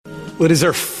Well, it is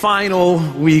our final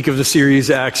week of the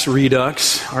series Acts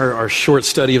Redux, our short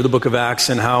study of the book of Acts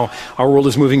and how our world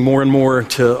is moving more and more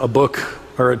to a book,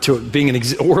 or to being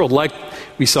a world like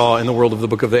we saw in the world of the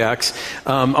book of the Acts.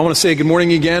 I want to say good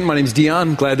morning again. My name's Dion.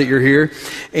 I'm glad that you're here.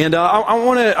 And I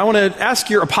want to ask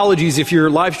your apologies if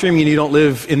you're live streaming and you don't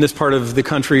live in this part of the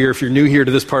country, or if you're new here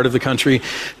to this part of the country,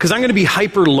 because I'm going to be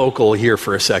hyper local here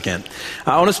for a second.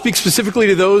 I want to speak specifically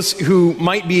to those who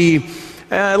might be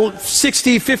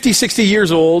 60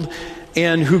 years old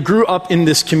and who grew up in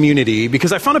this community,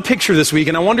 because I found a picture this week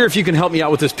and I wonder if you can help me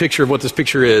out with this picture of what this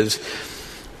picture is.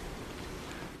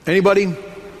 Anybody?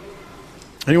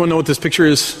 Anyone know what this picture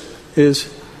is?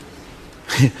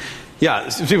 Yeah,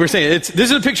 people were saying this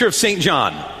is a picture of St.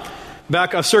 John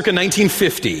back circa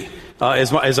 1950,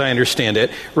 as I understand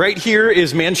it. Right here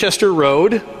is Manchester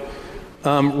Road.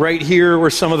 Right here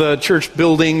were some of the church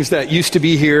buildings that used to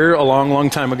be here a long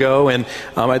time ago, and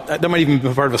that might even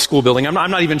be part of a school building. I'm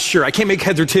not even sure. I can't make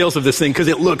heads or tails of this thing because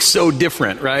it looks so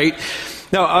different, right?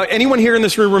 Now, anyone here in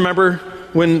this room remember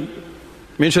when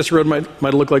Manchester Road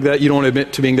might look like that? You don't want to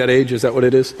admit to being that age? Is that what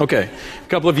it is? Okay. A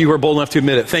couple of you are bold enough to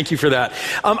admit it. Thank you for that.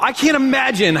 I can't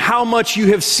imagine how much you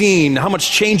have seen, how much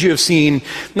change you have seen,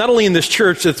 not only in this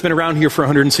church that's been around here for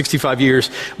 165 years,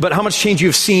 but how much change you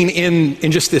have seen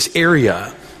in just this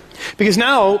area. Because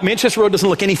now, Manchester Road doesn't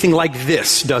look anything like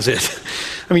this, does it?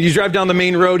 I mean, you drive down the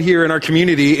main road here in our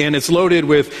community, and it's loaded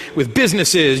with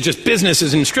businesses, just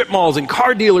businesses and strip malls and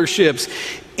car dealerships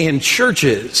and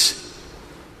churches.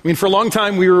 I mean, for a long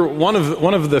time, we were one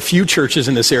of the few churches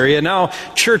in this area. Now,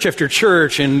 church after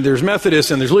church, and there's Methodists,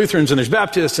 and there's Lutherans, and there's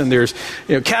Baptists, and there's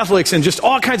Catholics, and just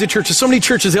all kinds of churches. So many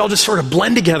churches, they all just sort of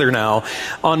blend together now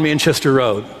on Manchester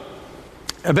Road.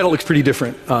 I bet it looks pretty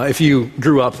different if you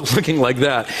grew up looking like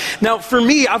that. Now, for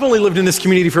me, I've only lived in this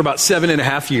community for about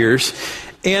 7.5 years,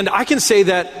 and I can say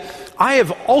that I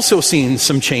have also seen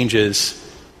some changes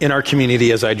in our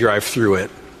community as I drive through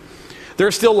it. There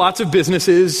are still lots of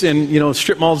businesses and,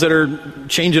 strip malls that are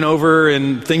changing over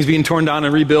and things being torn down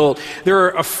and rebuilt.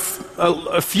 There are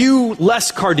a few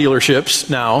less car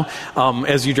dealerships now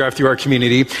as you drive through our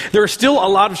community. There are still a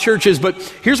lot of churches, but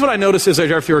here's what I notice as I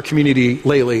drive through our community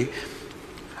lately.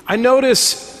 I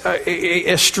notice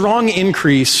a strong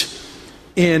increase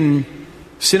in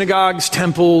synagogues,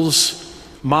 temples,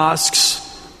 mosques,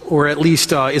 or at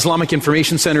least Islamic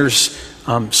information centers,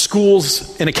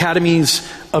 schools and academies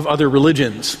of other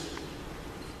religions.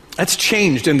 That's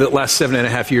changed in the last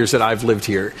 7.5 years that I've lived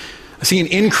here. I see an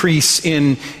increase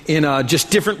in just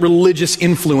different religious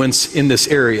influence in this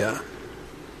area.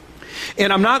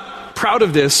 And I'm not proud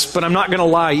of this, but I'm not going to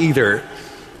lie either.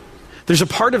 There's a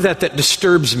part of that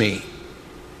disturbs me.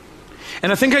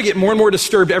 And I think I get more and more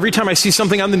disturbed every time I see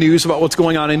something on the news about what's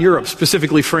going on in Europe,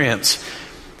 specifically France.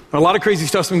 A lot of crazy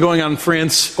stuff's been going on in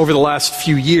France over the last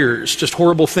few years, just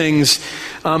horrible things.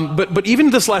 But even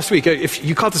this last week, if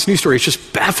you caught this news story, it's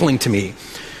just baffling to me.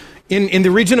 In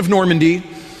the region of Normandy,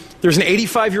 there's an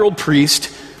 85-year-old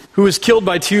priest who was killed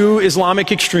by two Islamic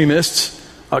extremists,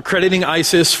 crediting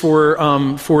ISIS for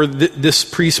this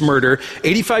priest's murder.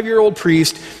 85-year-old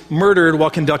priest murdered while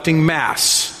conducting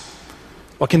mass,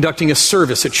 while conducting a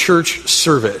service, a church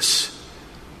service.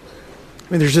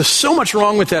 I mean, there's just so much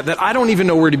wrong with that I don't even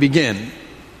know where to begin.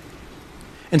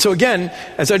 And so again,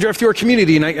 as I drive through our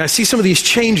community and I see some of these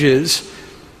changes,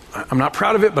 I'm not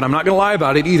proud of it, but I'm not going to lie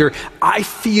about it either. I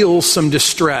feel some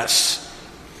distress.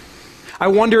 I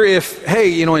wonder if,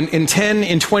 in 10,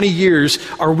 in 20 years,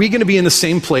 are we going to be in the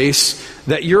same place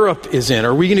that Europe is in?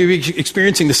 Are we going to be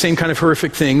experiencing the same kind of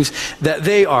horrific things that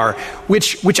they are?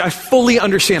 Which I fully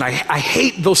understand. I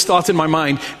hate those thoughts in my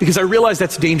mind because I realize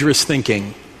that's dangerous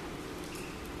thinking.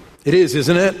 It is,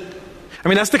 isn't it? I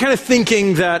mean, that's the kind of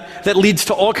thinking that leads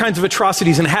to all kinds of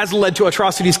atrocities and has led to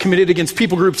atrocities committed against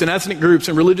people groups and ethnic groups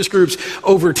and religious groups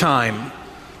over time.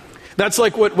 That's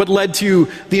like what led to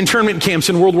the internment camps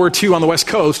in World War II on the West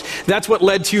Coast. That's what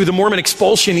led to the Mormon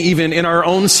expulsion even in our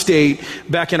own state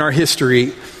back in our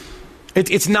history.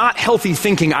 It's not healthy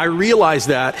thinking. I realize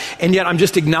that, and yet I'm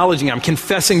just acknowledging, I'm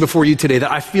confessing before you today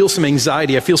that I feel some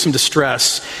anxiety, I feel some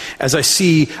distress as I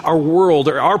see our world,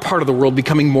 or our part of the world,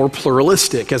 becoming more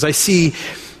pluralistic, as I see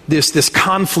this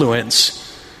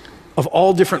confluence of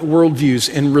all different worldviews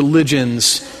and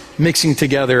religions mixing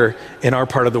together in our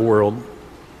part of the world.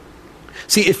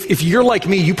 See, if you're like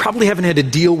me, you probably haven't had to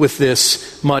deal with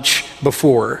this much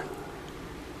before.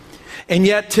 And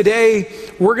yet today,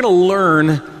 we're going to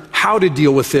learn how to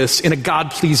deal with this in a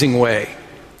God-pleasing way.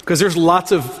 Because there's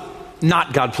lots of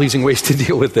not God-pleasing ways to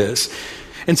deal with this.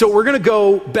 And so we're going to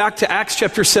go back to Acts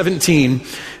chapter 17,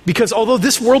 because although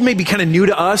this world may be kind of new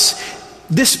to us,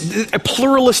 a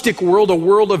pluralistic world, a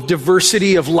world of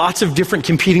diversity, of lots of different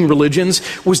competing religions,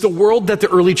 was the world that the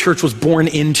early church was born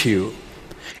into.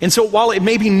 And so while it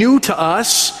may be new to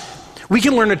us, we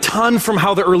can learn a ton from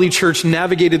how the early church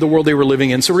navigated the world they were living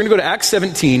in. So we're going to go to Acts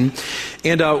 17,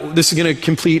 and this is going to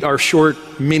complete our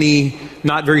short, mini,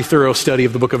 not very thorough study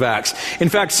of the book of Acts. In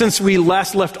fact, since we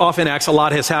last left off in Acts, a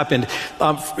lot has happened.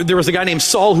 There was a guy named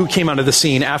Saul who came onto the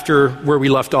scene after where we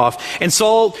left off. And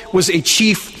Saul was the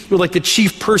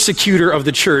chief persecutor of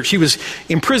the church. He was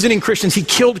imprisoning Christians. He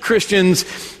killed Christians.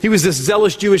 He was this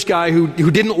zealous Jewish guy who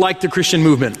didn't like the Christian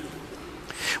movement.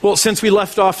 Well, since we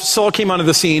left off, Saul came onto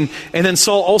the scene, and then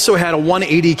Saul also had a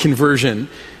 180 conversion,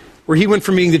 where he went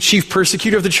from being the chief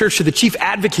persecutor of the church to the chief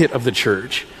advocate of the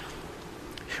church,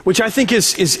 which I think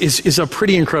is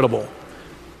pretty incredible.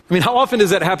 I mean, how often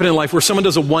does that happen in life where someone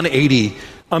does a 180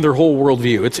 on their whole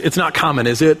worldview? It's not common,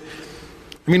 is it?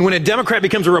 I mean, when a Democrat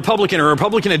becomes a Republican or a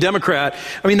Republican a Democrat,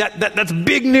 I mean, that's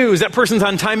big news. That person's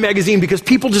on Time magazine because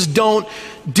people just don't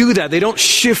do that. They don't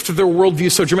shift their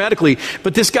worldview so dramatically.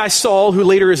 But this guy Saul, who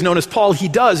later is known as Paul, he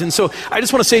does. And so I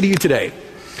just want to say to you today,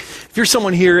 if you're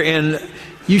someone here and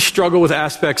you struggle with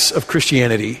aspects of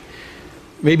Christianity,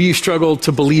 maybe you struggle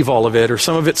to believe all of it, or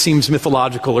some of it seems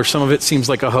mythological, or some of it seems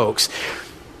like a hoax.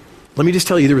 Let me just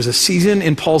tell you, there was a season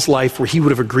in Paul's life where he would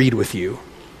have agreed with you.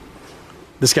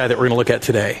 This guy that we're going to look at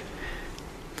today.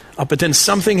 But then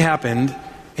something happened,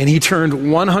 and he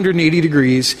turned 180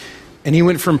 degrees, and he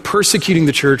went from persecuting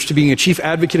the church to being a chief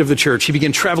advocate of the church. He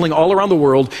began traveling all around the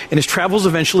world, and his travels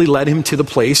eventually led him to a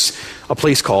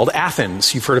place called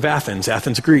Athens. You've heard of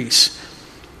Athens, Greece.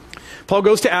 Paul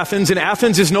goes to Athens, and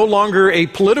Athens is no longer a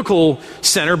political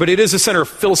center, but it is a center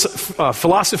of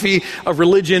philosophy, of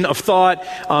religion, of thought,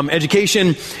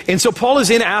 education. And so Paul is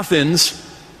in Athens,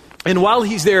 and while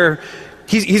he's there,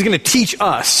 he's going to teach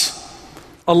us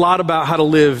a lot about how to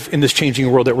live in this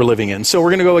changing world that we're living in. So we're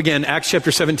going to go again, Acts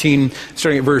chapter 17,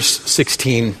 starting at verse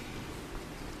 16.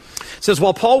 It says,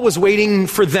 while Paul was waiting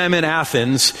for them in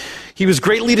Athens, he was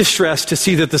greatly distressed to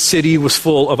see that the city was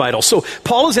full of idols. So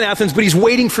Paul is in Athens, but he's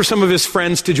waiting for some of his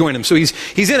friends to join him. So he's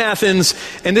in Athens,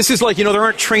 and this is like, there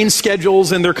aren't train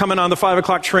schedules and they're coming on the 5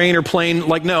 o'clock train or plane.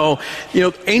 Like, no,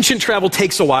 ancient travel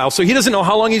takes a while. So he doesn't know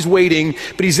how long he's waiting,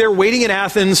 but he's there waiting in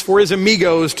Athens for his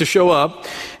amigos to show up.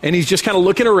 And he's just kind of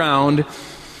looking around,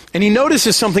 and he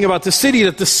notices something about the city,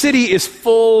 that the city is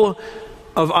full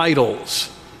of idols.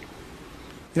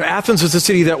 Athens was a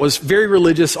city that was very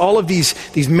religious, all of these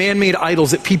man-made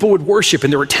idols that people would worship,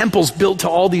 and there were temples built to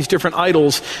all these different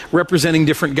idols representing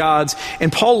different gods.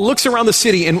 And Paul looks around the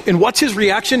city, and what's his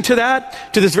reaction to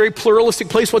that? To this very pluralistic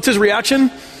place? What's his reaction?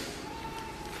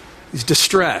 He's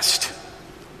distressed.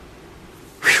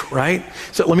 Whew, right?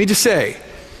 So let me just say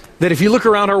that if you look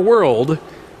around our world,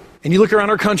 and you look around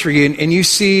our country, and you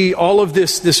see all of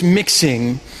this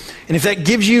mixing, and if that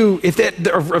gives you,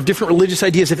 of different religious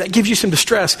ideas, if that gives you some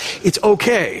distress, it's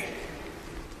okay.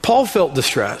 Paul felt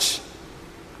distress.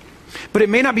 But it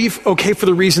may not be okay for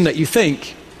the reason that you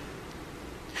think.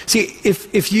 See,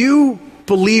 if you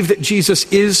believe that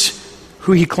Jesus is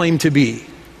who he claimed to be,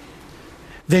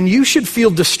 then you should feel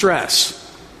distress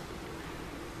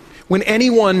when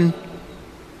anyone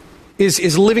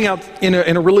is living out in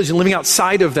a religion, living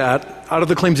outside of that, out of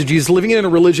the claims of Jesus, living in a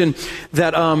religion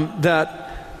that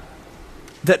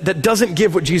doesn't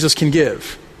give what Jesus can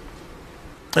give.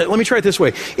 Let me try it this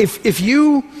way. If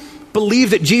you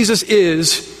believe that Jesus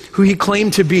is who he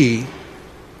claimed to be,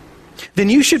 then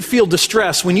you should feel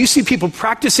distress when you see people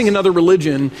practicing another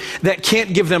religion that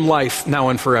can't give them life now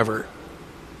and forever.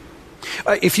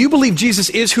 If you believe Jesus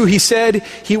is who he said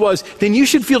he was, then you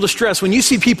should feel distress when you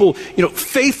see people,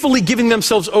 faithfully giving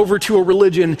themselves over to a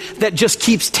religion that just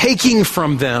keeps taking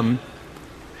from them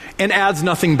and adds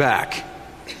nothing back.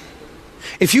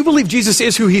 If you believe Jesus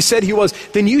is who he said he was,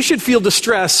 then you should feel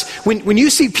distress when you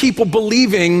see people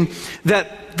believing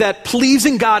that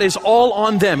pleasing God is all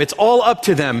on them, it's all up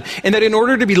to them, and that in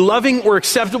order to be loving or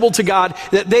acceptable to God,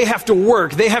 that they have to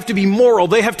work, they have to be moral,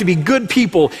 they have to be good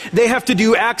people, they have to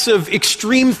do acts of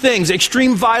extreme things,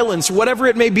 extreme violence, whatever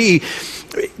it may be.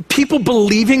 People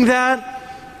believing that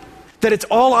it's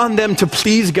all on them to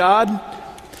please God,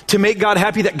 to make God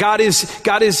happy, that God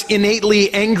is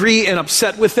innately angry and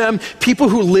upset with them. People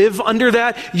who live under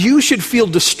that, you should feel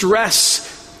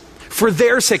distress for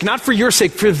their sake, not for your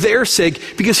sake, for their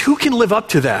sake, because who can live up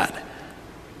to that?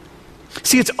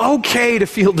 See, it's okay to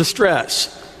feel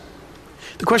distress.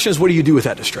 The question is, what do you do with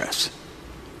that distress?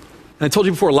 And I told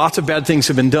you before, lots of bad things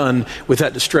have been done with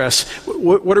that distress.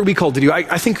 What are we called to do?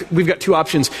 I think we've got two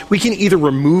options. We can either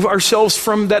remove ourselves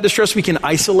from that distress, we can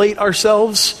isolate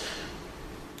ourselves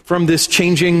from this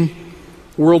changing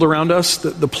world around us,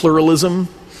 the pluralism,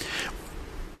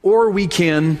 or we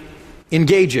can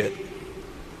engage it.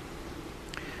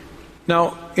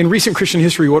 Now, in recent Christian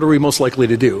history, what are we most likely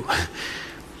to do?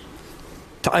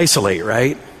 To isolate,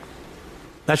 right?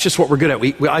 That's just what we're good at.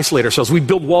 We isolate ourselves. We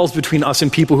build walls between us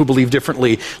and people who believe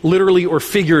differently. Literally or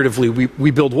figuratively,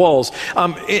 we build walls.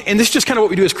 And this is just kind of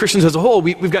what we do as Christians as a whole.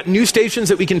 We've got news stations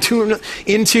that we can tune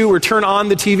into or turn on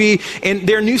the TV, and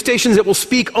they're news stations that will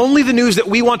speak only the news that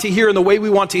we want to hear in the way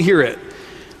we want to hear it.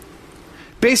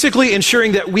 Basically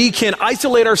ensuring that we can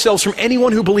isolate ourselves from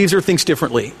anyone who believes or thinks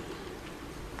differently.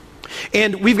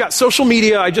 And we've got social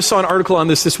media. I just saw an article on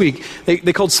this week.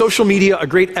 They called social media a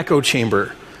great echo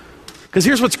chamber. Because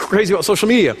here's what's crazy about social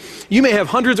media. You may have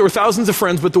hundreds or thousands of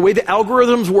friends, but the way the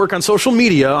algorithms work on social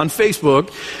media, on Facebook,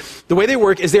 the way they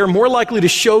work is they are more likely to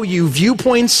show you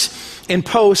viewpoints and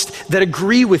posts that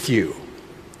agree with you,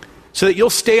 so that you'll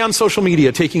stay on social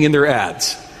media taking in their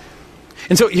ads.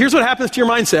 And so here's what happens to your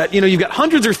mindset. You've got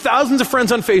hundreds or thousands of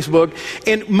friends on Facebook,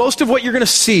 and most of what you're going to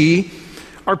see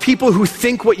are people who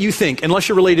think what you think. Unless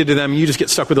you're related to them, you just get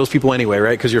stuck with those people anyway,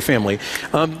 right? Because you're family.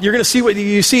 You're going to see what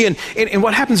you see, and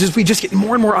what happens is we just get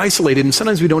more and more isolated, and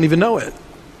sometimes we don't even know it.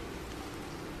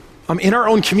 In our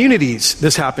own communities,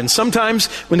 this happens. Sometimes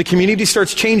when the community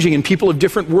starts changing and people of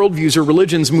different worldviews or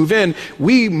religions move in,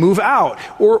 we move out.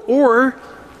 Or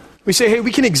we say, hey,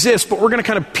 we can exist, but we're going to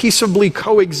kind of peaceably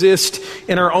coexist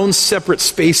in our own separate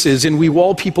spaces, and we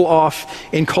wall people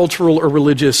off in cultural or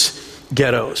religious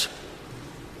ghettos.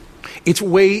 It's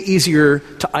way easier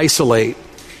to isolate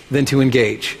than to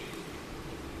engage.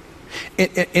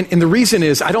 And the reason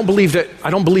is, I don't believe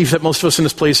that most of us in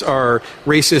this place are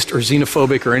racist or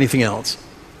xenophobic or anything else.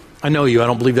 I know you. I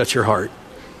don't believe that's your heart.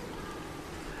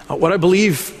 What I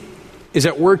believe is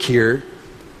at work here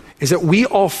is that we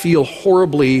all feel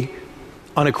horribly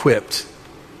unequipped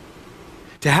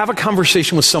to have a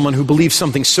conversation with someone who believes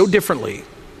something so differently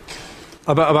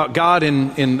about God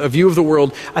and a view of the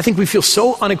world. I think we feel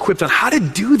so unequipped on how to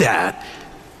do that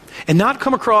and not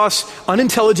come across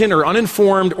unintelligent or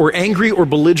uninformed or angry or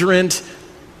belligerent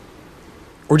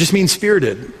or just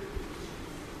mean-spirited.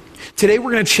 Today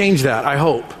we're going to change that, I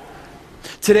hope.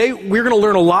 Today we're going to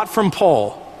learn a lot from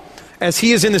Paul as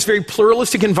he is in this very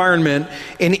pluralistic environment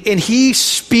and he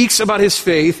speaks about his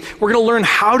faith. We're going to learn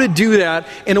how to do that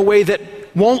in a way that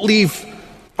won't leave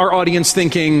our audience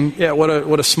thinking, yeah, what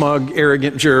a smug,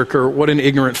 arrogant jerk, or what an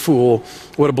ignorant fool,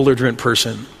 what a belligerent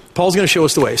person. Paul's going to show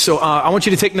us the way. So I want you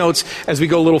to take notes as we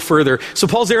go a little further. So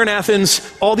Paul's there in Athens,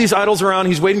 all these idols around,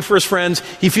 he's waiting for his friends,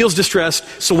 he feels distressed.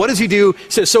 So what does he do?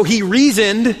 So he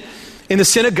reasoned in the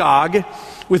synagogue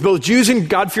with both Jews and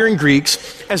God-fearing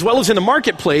Greeks, as well as in the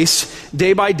marketplace,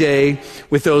 day by day,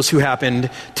 with those who happened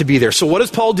to be there. So what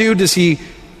does Paul do? Does he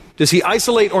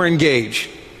isolate or engage?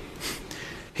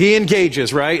 He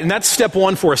engages, right? And that's step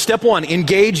one for us. Step one,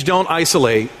 engage, don't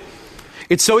isolate.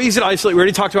 It's so easy to isolate. We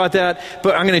already talked about that,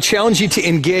 but I'm going to challenge you to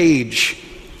engage.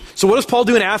 So what does Paul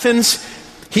do in Athens?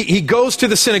 He goes to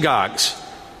the synagogues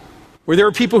where there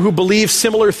are people who believe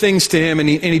similar things to him, and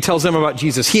he tells them about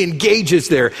Jesus. He engages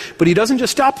there, but he doesn't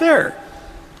just stop there.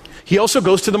 He also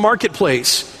goes to the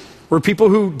marketplace where people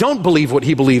who don't believe what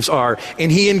he believes are,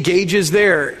 and he engages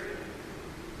there.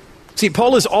 See,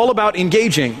 Paul is all about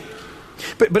engaging.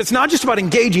 But it's not just about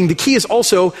engaging. The key is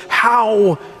also,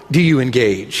 how do you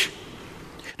engage?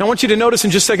 Now I want you to notice in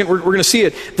just a second, we're going to see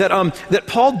it, that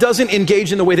Paul doesn't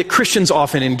engage in the way that Christians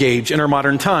often engage in our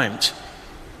modern times.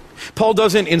 Paul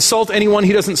doesn't insult anyone.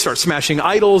 He doesn't start smashing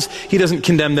idols. He doesn't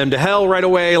condemn them to hell right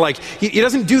away. He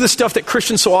doesn't do the stuff that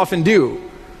Christians so often do.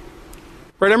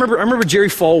 Right? I remember Jerry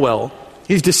Falwell.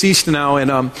 He's deceased now,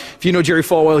 and if you know Jerry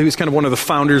Falwell, he was kind of one of the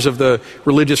founders of the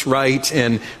religious right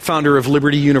and founder of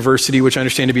Liberty University, which I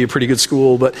understand to be a pretty good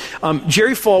school. But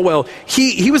Jerry Falwell,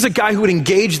 he was a guy who would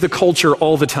engage the culture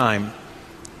all the time.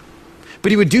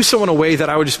 But he would do so in a way that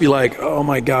I would just be like, oh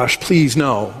my gosh, please,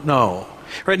 no.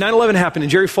 Right, 9/11 happened,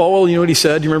 and Jerry Falwell, you know what he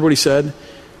said? Do you remember what he said?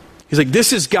 He's like,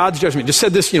 this is God's judgment. Just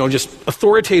said this, just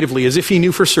authoritatively, as if he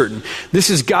knew for certain. This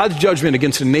is God's judgment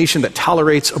against a nation that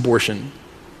tolerates abortion.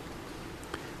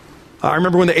 I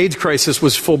remember when the AIDS crisis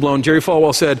was full-blown, Jerry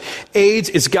Falwell said, AIDS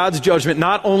is God's judgment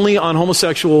not only on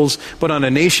homosexuals, but on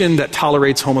a nation that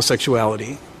tolerates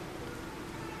homosexuality.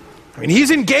 I mean,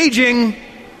 he's engaging,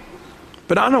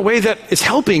 but not in a way that is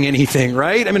helping anything,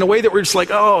 right? I mean, a way that we're just like,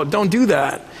 oh, don't do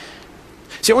that.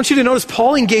 See, I want you to notice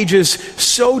Paul engages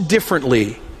so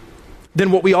differently than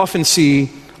what we often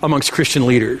see amongst Christian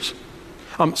leaders.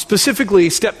 Specifically,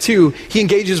 step 2, he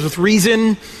engages with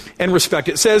reason and respect.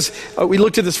 It says, we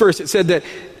looked at this first, it said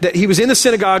that he was in the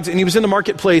synagogues and he was in the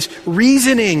marketplace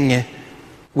reasoning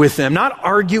with them, not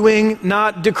arguing,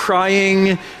 not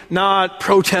decrying, not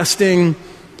protesting.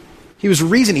 He was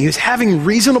reasoning. He was having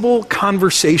reasonable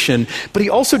conversation, but he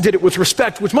also did it with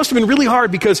respect, which must have been really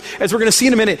hard because, as we're going to see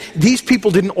in a minute, these people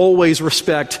didn't always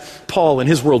respect Paul and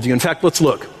his worldview. In fact, let's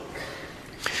look.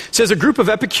 It says a group of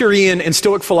Epicurean and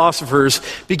Stoic philosophers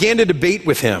began to debate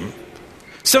with him.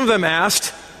 Some of them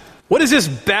asked, "What is this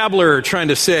babbler trying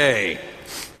to say?"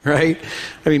 Right?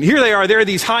 I mean, here they are. They're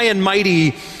these high and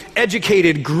mighty,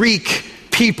 educated Greek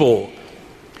people.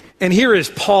 And here is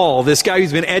Paul, this guy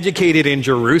who's been educated in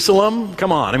Jerusalem.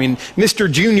 Come on. I mean,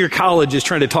 Mr. Junior College is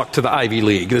trying to talk to the Ivy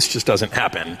League. This just doesn't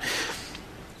happen.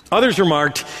 Others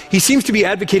remarked, he seems to be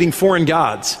advocating foreign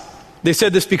gods. They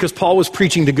said this because Paul was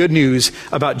preaching the good news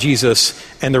about Jesus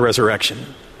and the resurrection.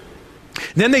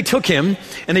 Then they took him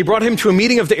and they brought him to a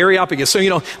meeting of the Areopagus.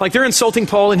 So, like they're insulting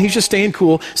Paul and he's just staying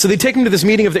cool. So they take him to this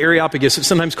meeting of the Areopagus. It's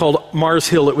sometimes called Mars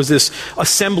Hill. It was this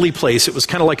assembly place. It was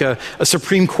kind of like a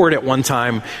Supreme Court at one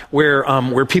time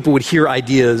where people would hear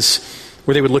ideas,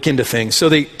 where they would look into things. So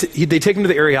they take him to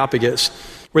the Areopagus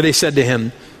where they said to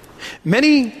him,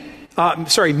 may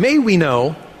we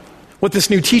know what this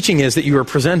new teaching is that you are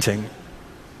presenting?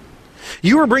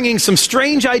 You are bringing some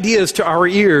strange ideas to our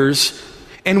ears,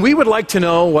 and we would like to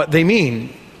know what they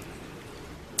mean.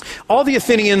 All the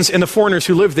Athenians and the foreigners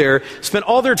who lived there spent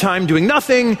all their time doing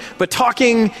nothing but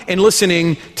talking and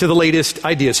listening to the latest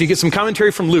ideas. So you get some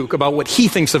commentary from Luke about what he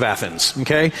thinks of Athens,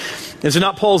 okay? This is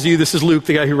not Paul's view. This is Luke,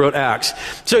 the guy who wrote Acts.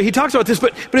 So he talks about this,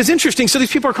 but it's interesting. So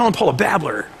these people are calling Paul a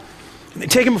babbler. And they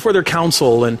take him before their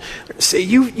council and say,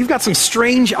 you've got some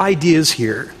strange ideas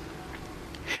here.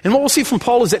 And what we'll see from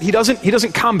Paul is that he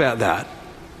doesn't combat that.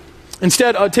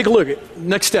 Instead, take a look at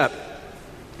next step.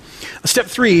 Step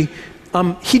 3,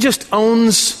 he just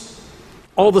owns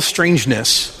all the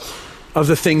strangeness of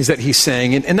the things that he's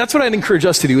saying. And that's what I'd encourage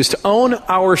us to do, is to own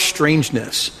our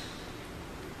strangeness.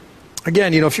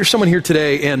 Again, if you're someone here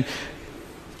today and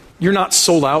you're not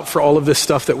sold out for all of this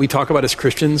stuff that we talk about as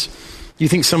Christians, you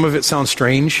think some of it sounds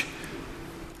strange,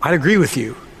 I'd agree with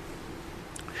you.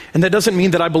 And that doesn't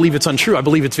mean that I believe it's untrue. I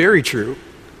believe it's very true.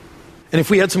 And if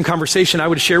we had some conversation, I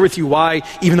would share with you why,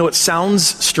 even though it sounds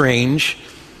strange,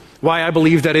 why I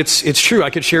believe that it's true. I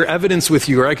could share evidence with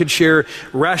you, or I could share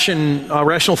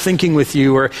rational thinking with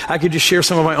you, or I could just share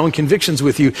some of my own convictions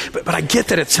with you. But I get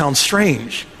that it sounds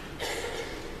strange.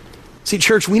 See,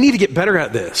 church, we need to get better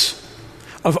at this,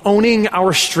 of owning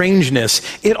our strangeness.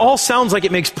 It all sounds like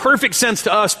it makes perfect sense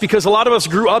to us because a lot of us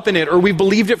grew up in it, or we've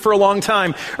believed it for a long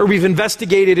time, or we've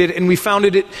investigated it and we found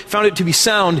it to be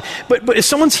sound. But if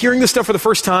someone's hearing this stuff for the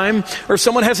first time, or if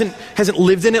someone hasn't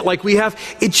lived in it like we have,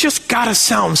 it just gotta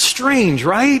sound strange,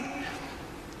 right?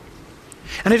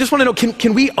 And I just want to know,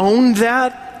 can we own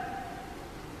that?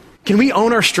 Can we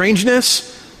own our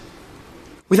strangeness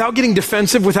without getting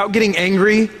defensive, without getting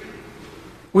angry,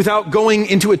 without going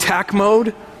into attack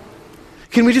mode?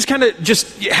 Can we just kind of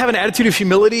just have an attitude of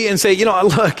humility and say,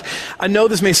 look, I know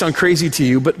this may sound crazy to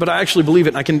you, but I actually believe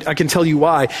it, and I can tell you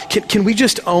why. Can we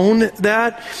just own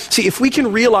that? See, if we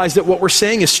can realize that what we're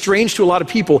saying is strange to a lot of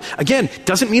people, again,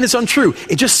 doesn't mean it's untrue.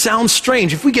 It just sounds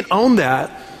strange. If we can own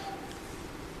that,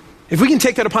 if we can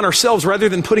take that upon ourselves rather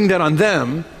than putting that on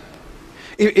them,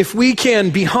 if we can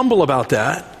be humble about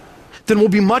that, then we'll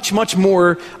be much, much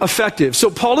more effective.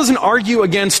 So Paul doesn't argue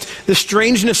against the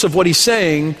strangeness of what he's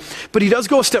saying, but he does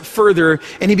go a step further,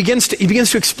 and he begins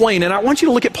to explain. And I want you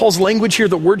to look at Paul's language here,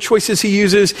 the word choices he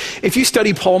uses. If you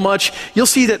study Paul much, you'll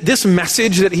see that this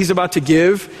message that he's about to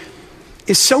give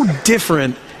is so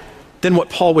different than what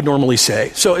Paul would normally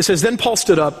say. So it says, then Paul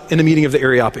stood up in the meeting of the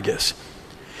Areopagus,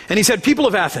 and he said, "People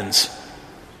of Athens,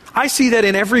 I see that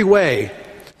in every way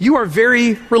you are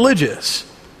very religious.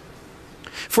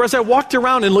 For as I walked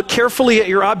around and looked carefully at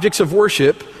your objects of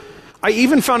worship, I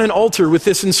even found an altar with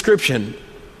this inscription,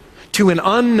 'To an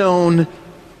unknown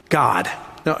God.'"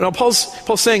 Now Paul's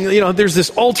saying, there's this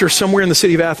altar somewhere in the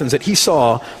city of Athens that he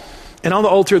saw, and on the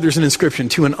altar there's an inscription,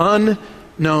 "To an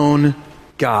unknown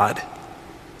God."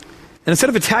 And instead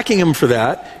of attacking him for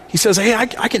that, he says, "Hey,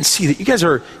 I can see that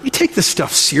you take this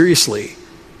stuff seriously.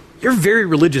 You're very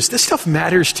religious. This stuff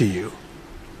matters to you."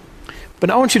 But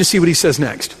now I want you to see what he says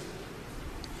next.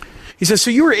 He says,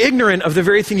 "So you are ignorant of the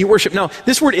very thing you worship." Now,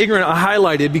 this word ignorant I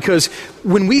highlighted because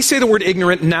when we say the word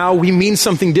ignorant now, we mean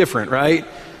something different, right?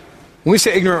 When we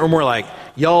say ignorant, we're more like,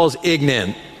 y'all's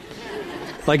ignorant.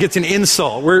 Like it's an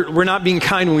insult. We're not being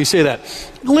kind when we say that.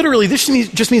 Literally, this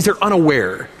just means they're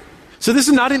unaware. So this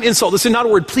is not an insult. This is not a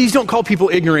word. Please don't call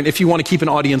people ignorant if you want to keep an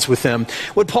audience with them.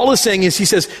 What Paul is saying is, he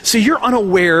says, so you're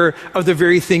unaware of the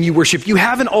very thing you worship. You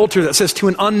have an altar that says to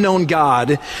an unknown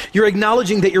God. You're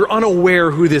acknowledging that you're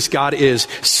unaware who this God is.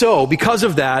 So because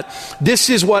of that, this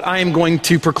is what I am going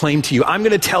to proclaim to you. I'm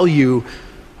going to tell you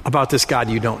about this God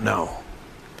you don't know.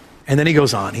 And then he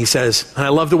goes on. He says, and I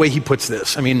love the way he puts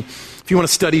this. I mean, if you want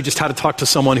to study just how to talk to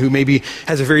someone who maybe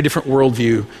has a very different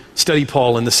worldview, study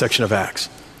Paul in this section of Acts.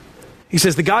 He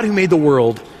says, the God who made the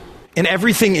world and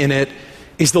everything in it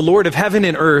is the Lord of heaven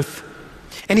and earth,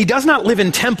 and he does not live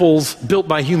in temples built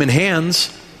by human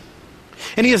hands,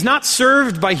 and he is not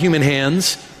served by human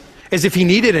hands as if he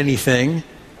needed anything.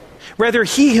 Rather,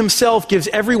 he himself gives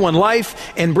everyone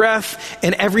life and breath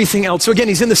and everything else. So again,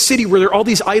 he's in the city where there are all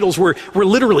these idols were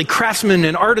literally craftsmen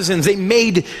and artisans. They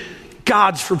made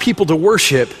gods for people to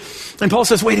worship. And Paul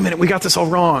says, wait a minute, we got this all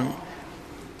wrong.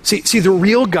 See, the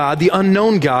real God, the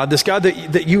unknown God, this God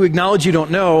that you acknowledge you don't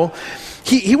know,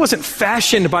 he wasn't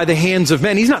fashioned by the hands of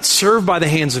men. He's not served by the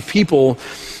hands of people.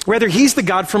 Rather, he's the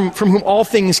God from whom all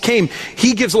things came.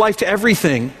 He gives life to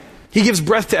everything. He gives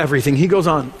breath to everything. He goes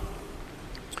on.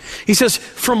 He says,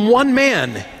 from one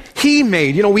man, he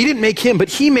made, we didn't make him, but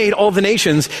he made all the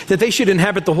nations that they should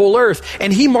inhabit the whole earth.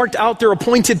 And he marked out their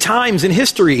appointed times in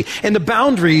history and the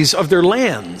boundaries of their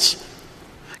lands.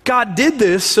 God did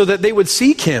this so that they would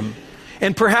seek him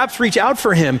and perhaps reach out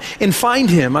for him and find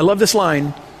him. I love this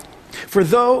line. For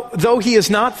though he is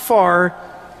not far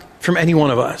from any one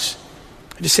of us.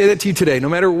 I just say that to you today. No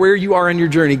matter where you are in your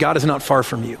journey, God is not far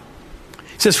from you.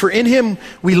 It says, for in him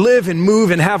we live and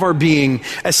move and have our being.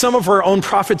 As some of our own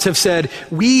prophets have said,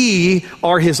 we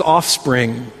are his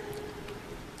offspring.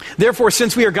 Therefore,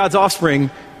 since we are God's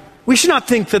offspring, we should not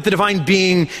think that the divine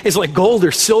being is like gold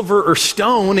or silver or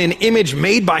stone, an image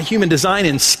made by human design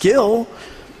and skill.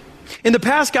 In the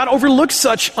past, God overlooked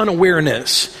such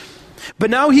unawareness, but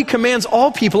now he commands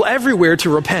all people everywhere to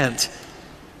repent.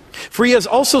 For he has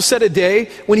also set a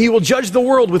day when he will judge the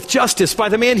world with justice by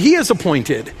the man he has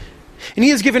appointed. And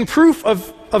he has given proof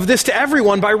of this to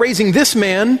everyone by raising this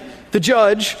man, the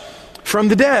judge, from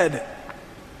the dead.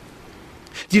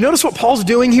 Do you notice what Paul's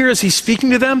doing here as he's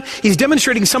speaking to them? He's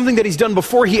demonstrating something that he's done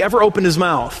before he ever opened his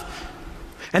mouth.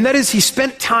 And that is he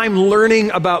spent time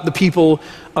learning about the people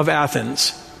of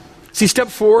Athens. See, step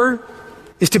 4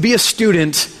 is to be a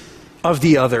student of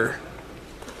the other.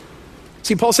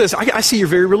 See, Paul says, I see you're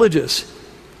very religious.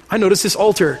 I notice this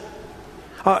altar.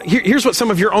 Here's what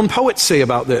some of your own poets say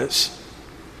about this.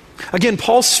 Again,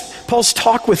 Paul's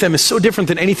talk with them is so different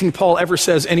than anything Paul ever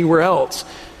says anywhere else.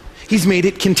 He's made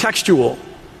it contextual.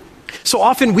 So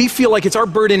often we feel like it's our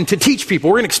burden to teach people.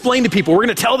 We're going to explain to people. We're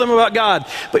going to tell them about God.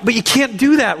 But you can't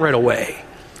do that right away.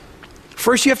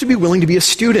 First, you have to be willing to be a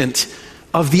student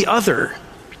of the other.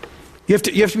 You have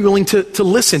to be willing to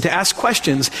listen, to ask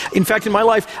questions. In fact, in my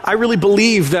life, I really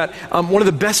believe that one of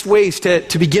the best ways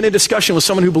to begin a discussion with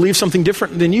someone who believes something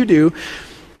different than you do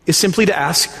is simply to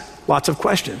ask lots of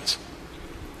questions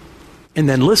and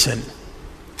then listen.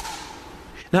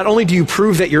 Not only do you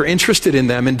prove that you're interested in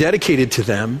them and dedicated to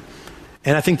them,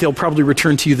 and I think they'll probably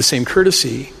return to you the same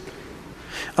courtesy,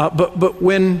 but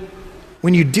when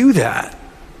you do that,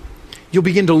 you'll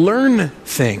begin to learn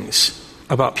things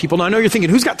about people. Now, I know you're thinking,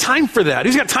 who's got time for that?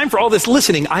 Who's got time for all this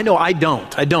listening? I know I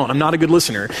don't. I'm not a good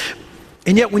listener.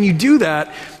 And yet when you do that,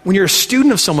 when you're a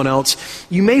student of someone else,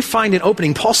 you may find an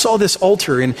opening. Paul saw this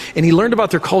altar and he learned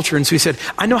about their culture, and so he said,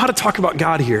 I know how to talk about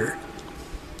God here.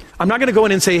 I'm not going to go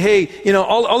in and say, hey,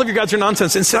 all of your gods are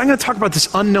nonsense. Instead, I'm going to talk about this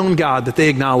unknown God that they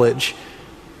acknowledge.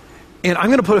 And I'm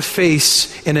going to put a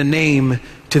face and a name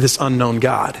to this unknown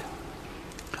God.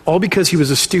 All because he was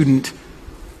a student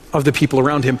of the people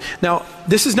around him. Now,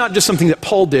 this is not just something that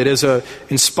Paul did as an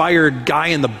inspired guy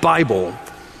in the Bible.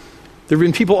 There have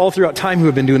been people all throughout time who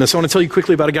have been doing this. I want to tell you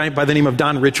quickly about a guy by the name of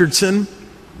Don Richardson.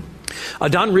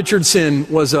 Don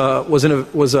Richardson was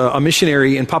a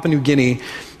missionary in Papua New Guinea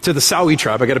to the Sawi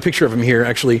tribe. I got a picture of him here,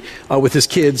 actually, with his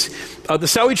kids. The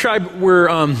Sawi tribe were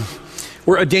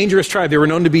a dangerous tribe. They were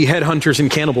known to be headhunters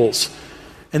and cannibals,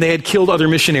 and they had killed other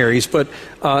missionaries. But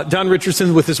Don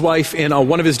Richardson, with his wife and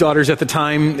one of his daughters at the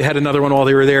time, had another one while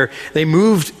they were there. They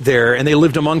moved there, and they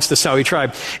lived amongst the Sawi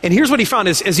tribe. And here's what he found: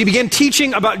 as he began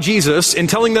teaching about Jesus and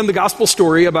telling them the gospel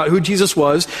story about who Jesus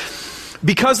was,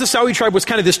 because the Sawi tribe was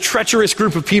kind of this treacherous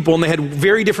group of people and they had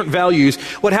very different values,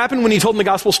 what happened when he told them the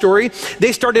gospel story?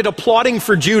 They started applauding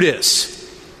for Judas.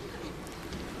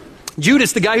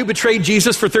 Judas, the guy who betrayed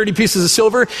Jesus for 30 pieces of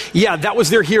silver, yeah, that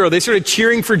was their hero. They started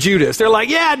cheering for Judas. They're like,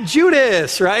 yeah,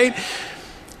 Judas, right?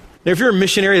 Now, if you're a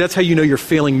missionary, that's how you know you're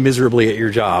failing miserably at your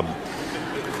job.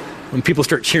 when people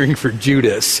start cheering for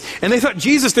Judas. And they thought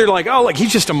Jesus, they're like, oh, like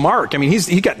he's just a mark. I mean,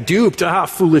 he got duped.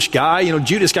 Foolish guy.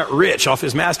 Judas got rich off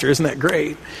his master. Isn't that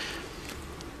great?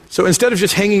 So instead of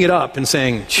just hanging it up and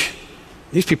saying,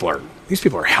 these people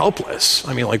are helpless.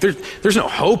 I mean, like there's no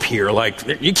hope here.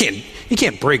 Like you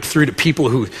can't break through to people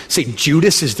who say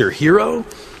Judas is their hero.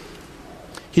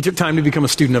 He took time to become a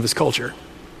student of his culture.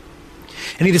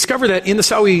 And he discovered that in the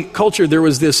Sawi culture, there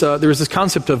was this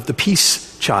concept of the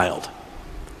peace child.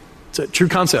 It's a true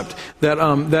concept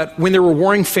that when there were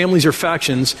warring families or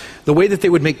factions, the way that they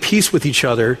would make peace with each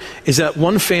other is that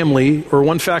one family or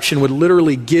one faction would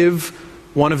literally give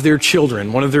one of their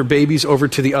children, one of their babies, over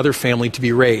to the other family to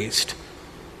be raised.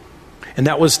 And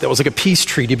that was like a peace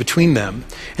treaty between them.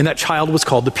 And that child was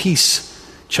called the peace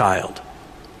child.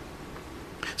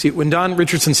 See, when Don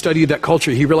Richardson studied that culture,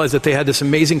 he realized that they had this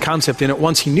amazing concept, and at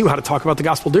once he knew how to talk about the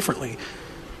gospel differently.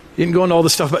 He didn't go into all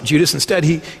this stuff about Judas. Instead,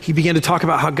 he began to talk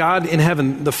about how God in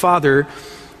heaven, the Father,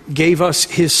 gave us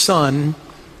his Son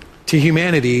to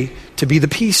humanity to be the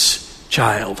peace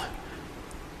child,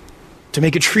 to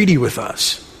make a treaty with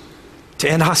us, to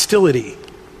end hostility,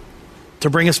 to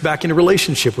bring us back into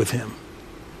relationship with him.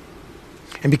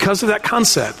 And because of that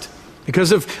concept,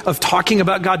 because of talking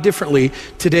about God differently,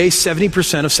 today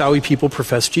 70% of Sawi people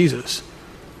profess Jesus.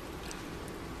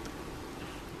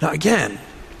 Now again,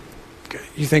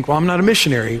 you think, well, I'm not a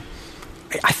missionary.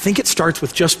 I think it starts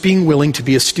with just being willing to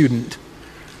be a student,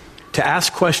 to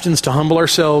ask questions, to humble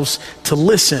ourselves, to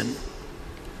listen.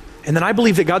 And then I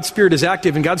believe that God's Spirit is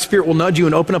active, and God's Spirit will nudge you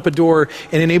and open up a door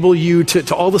and enable you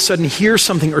to all of a sudden hear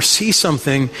something or see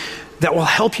something that will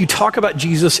help you talk about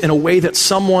Jesus in a way that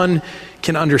someone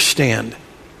can understand.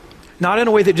 Not in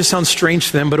a way that just sounds strange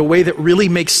to them, but a way that really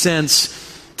makes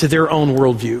sense to their own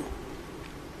worldview.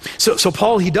 So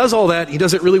Paul, he does all that. He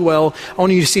does it really well. I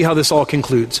want you to see how this all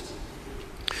concludes.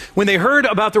 When they heard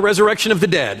about the resurrection of the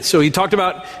dead, so he talked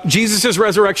about Jesus'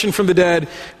 resurrection from the dead,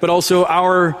 but also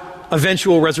our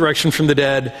eventual resurrection from the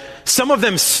dead, some of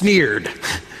them sneered.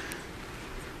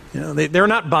 They're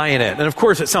not buying it. And of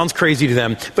course, it sounds crazy to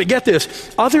them. But get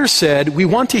this, others said, we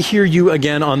want to hear you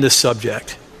again on this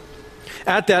subject.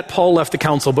 At that, Paul left the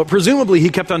council, but presumably he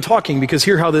kept on talking, because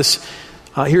here's how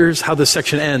this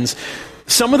section ends.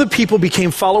 Some of the people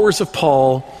became followers of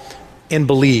Paul and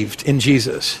believed in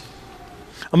Jesus.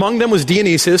 Among them was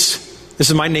Dionysius. This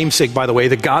is my namesake, by the way,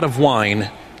 the god of wine.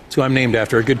 That's who I'm named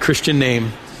after, a good Christian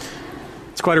name.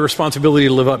 It's quite a responsibility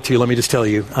to live up to, let me just tell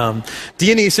you.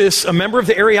 Dionysius, a member of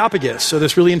the Areopagus, so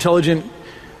this really intelligent,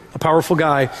 a powerful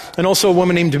guy, and also a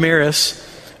woman named Damaris,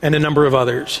 and a number of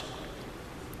others.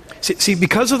 See,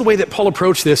 because of the way that Paul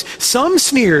approached this, some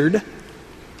sneered,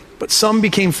 but some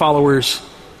became followers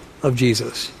of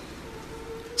Jesus.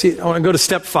 See, I want to go to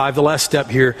step 5, the last step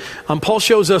here. Paul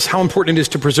shows us how important it is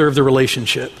to preserve the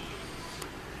relationship.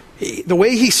 The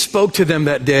way he spoke to them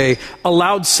that day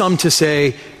allowed some to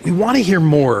say, we want to hear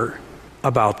more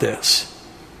about this.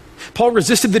 Paul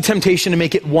resisted the temptation to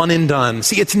make it one and done.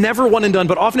 See, it's never one and done,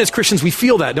 but often as Christians we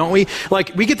feel that, don't we?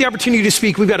 Like, we get the opportunity to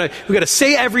speak, we've got to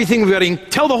say everything, we've got to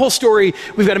tell the whole story,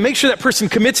 we've got to make sure that person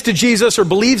commits to Jesus or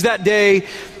believes that day.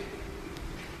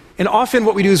 And often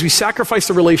what we do is we sacrifice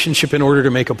the relationship in order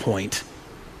to make a point.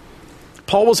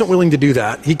 Paul wasn't willing to do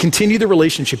that. He continued the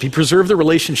relationship. He preserved the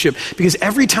relationship, because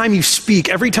every time you speak,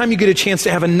 every time you get a chance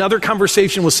to have another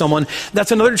conversation with someone,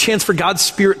 that's another chance for God's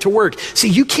Spirit to work. See,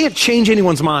 you can't change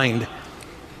anyone's mind.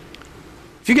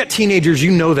 If you got teenagers,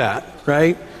 you know that,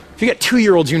 right? If you got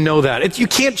 2-year-olds, you know that. You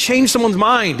can't change someone's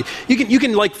mind. You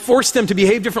can like force them to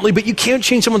behave differently, but you can't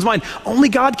change someone's mind. Only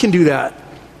God can do that.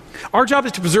 Our job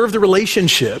is to preserve the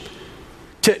relationship,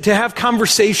 to have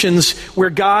conversations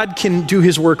where God can do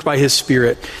his work by his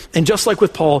Spirit. And just like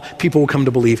with Paul, people will come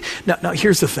to believe. Now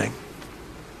here's the thing.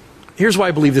 Here's why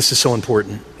I believe this is so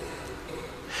important.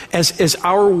 As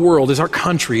our world, as our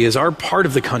country, as our part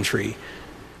of the country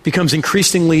becomes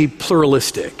increasingly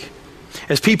pluralistic,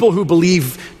 as people who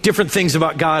believe different things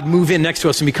about God move in next to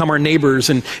us and become our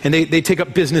neighbors, and they take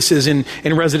up businesses and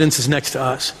residences next to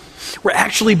us, we're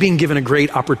actually being given a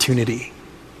great opportunity.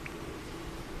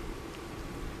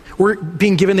 We're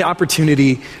being given the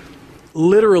opportunity,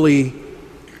 literally,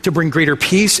 to bring greater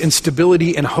peace and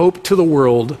stability and hope to the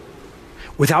world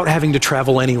without having to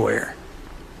travel anywhere.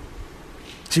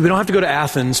 See, we don't have to go to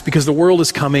Athens because the world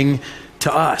is coming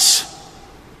to us.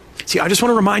 See, I just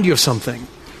want to remind you of something.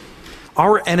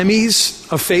 Our enemies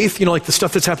of faith, like the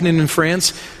stuff that's happening in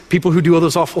France, people who do all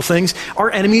those awful things, our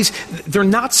enemies, they're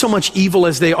not so much evil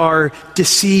as they are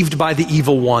deceived by the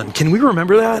evil one. Can we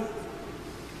remember that?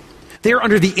 They are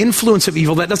under the influence of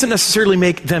evil. That doesn't necessarily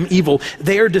make them evil.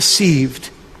 They are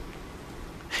deceived.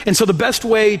 And so the best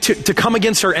way to come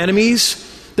against our enemies,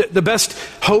 the best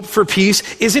hope for peace,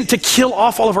 isn't to kill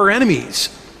off all of our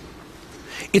enemies.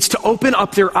 It's to open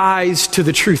up their eyes to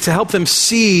the truth, to help them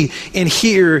see and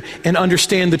hear and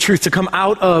understand the truth, to come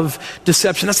out of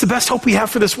deception. That's the best hope we have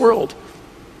for this world.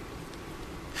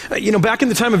 Back in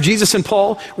the time of Jesus and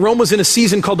Paul, Rome was in a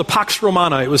season called the Pax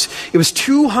Romana. It was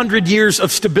 200 years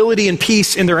of stability and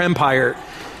peace in their empire.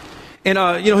 And,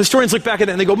 historians look back at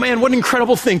it and they go, man, what an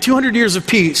incredible thing, 200 years of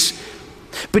peace.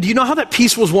 But do you know how that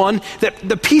peace was won? That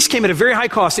the peace came at a very high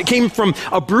cost. It came from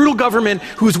a brutal government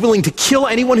who was willing to kill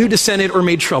anyone who dissented or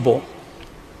made trouble.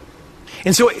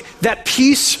 And so that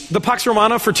peace, the Pax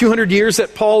Romana for 200 years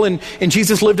that Paul and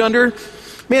Jesus lived under,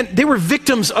 man, they were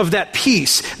victims of that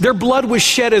peace. Their blood was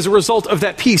shed as a result of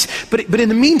that peace. But in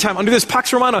the meantime, under this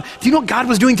Pax Romana, do you know what God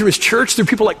was doing through his church, through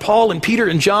people like Paul and Peter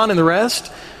and John and the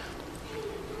rest?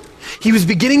 He was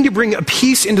beginning to bring a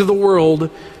peace into the world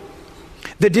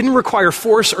that didn't require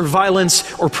force or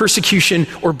violence or persecution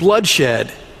or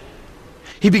bloodshed.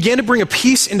 He began to bring a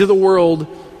peace into the world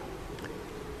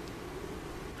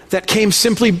that came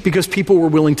simply because people were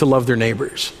willing to love their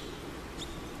neighbors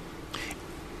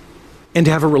and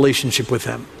to have a relationship with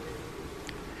them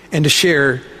and to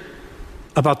share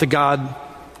about the God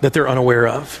that they're unaware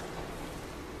of.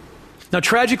 Now,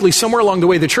 tragically, somewhere along the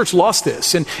way, the church lost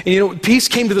this. And peace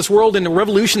came to this world and the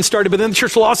revolution started, but then the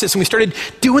church lost this and we started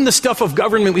doing the stuff of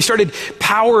government. We started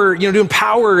doing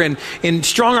power and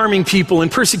strong-arming people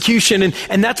and persecution.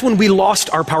 And that's when we lost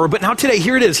our power. But now today,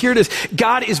 here it is.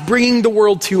 God is bringing the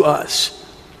world to us.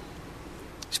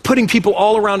 He's putting people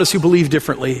all around us who believe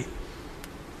differently.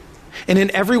 And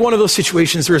in every one of those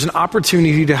situations, there is an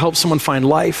opportunity to help someone find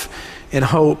life and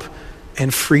hope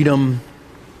and freedom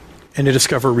and to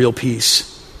discover real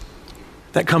peace.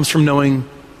 That comes from knowing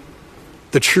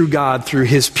the true God through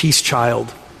his peace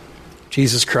child,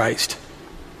 Jesus Christ.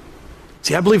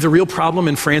 See, I believe the real problem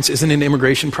in France isn't an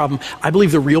immigration problem. I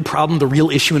believe the real problem, the real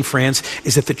issue in France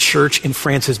is that the church in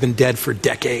France has been dead for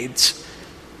decades.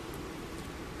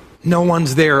 No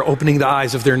one's there opening the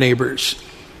eyes of their neighbors.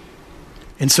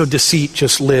 And so deceit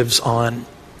just lives on.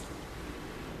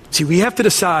 See, we have to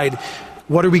decide,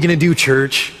 what are we going to do,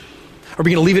 church? Are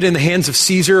we going to leave it in the hands of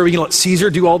Caesar? Are we going to let Caesar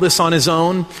do all this on his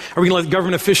own? Are we going to let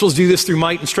government officials do this through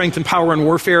might and strength and power and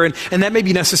warfare? And that may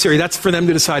be necessary. That's for them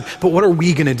to decide. But what are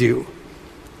we going to do?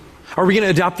 Are we going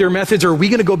to adopt their methods, or are we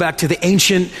going to go back to the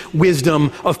ancient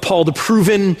wisdom of Paul, the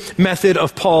proven method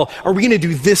of Paul? Are we going to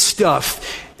do this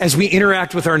stuff as we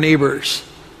interact with our neighbors?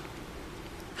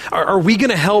 Are we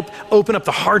going to help open up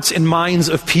the hearts and minds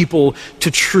of people to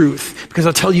truth? Because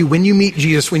I'll tell you, when you meet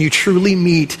Jesus, when you truly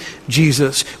meet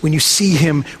Jesus, when you see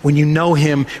him, when you know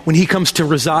him, when he comes to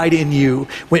reside in you,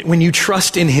 when you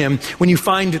trust in him, when you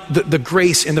find the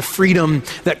grace and the freedom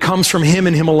that comes from him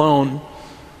and him alone,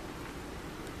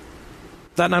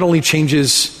 that not only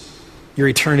changes your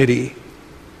eternity,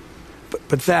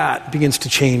 but that begins to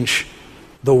change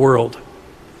the world.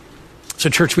 So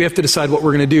church, we have to decide what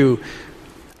we're going to do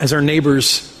as our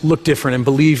neighbors look different and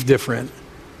believe different.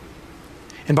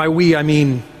 And by we, I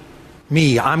mean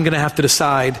me. I'm going to have to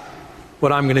decide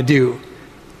what I'm going to do.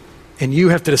 And you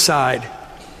have to decide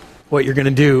what you're going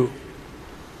to do.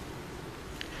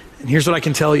 And here's what I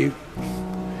can tell you.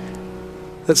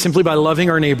 That simply by loving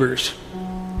our neighbors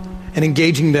and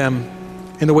engaging them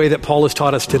in the way that Paul has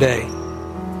taught us today,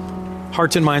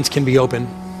 hearts and minds can be open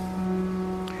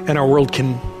and our world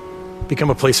can become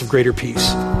a place of greater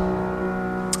peace.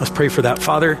 Let's pray for that.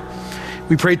 Father,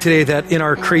 we pray today that in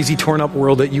our crazy, torn up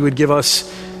world that you would give us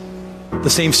the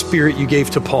same spirit you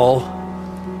gave to Paul.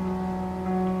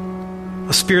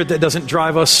 A spirit that doesn't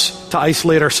drive us to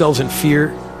isolate ourselves in fear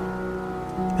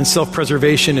and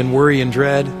self-preservation and worry and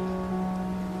dread.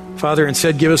 Father,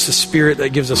 instead give us a spirit that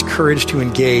gives us courage to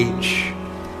engage,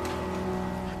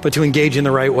 but to engage in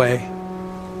the right way.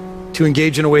 To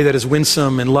engage in a way that is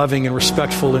winsome and loving and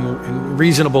respectful and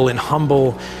reasonable and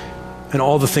humble and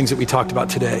all the things that we talked about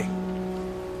today.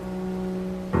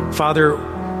 Father,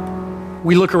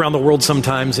 we look around the world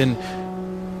sometimes and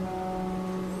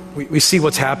we see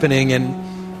what's happening, and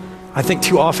I think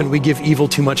too often we give evil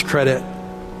too much credit.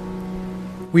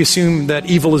 We assume that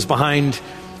evil is behind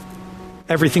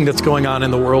everything that's going on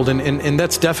in the world, and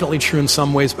that's definitely true in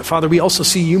some ways. But Father, we also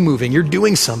see you moving. You're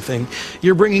doing something.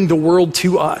 You're bringing the world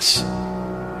to us.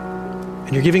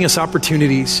 And you're giving us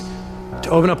opportunities to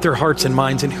open up their hearts and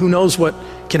minds, and who knows what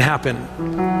can happen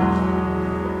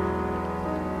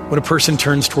when a person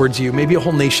turns towards you. Maybe a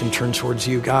whole nation turns towards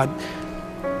you, God.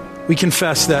 We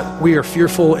confess that we are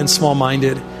fearful and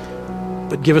small-minded,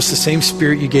 but give us the same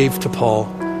spirit you gave to Paul.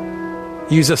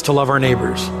 Use us to love our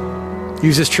neighbors.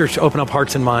 Use this church to open up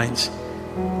hearts and minds.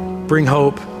 bring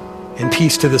hope and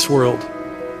peace to this world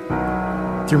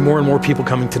through more and more people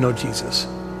coming to know Jesus.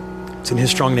 It's in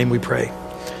his strong name we pray.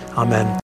 Amen.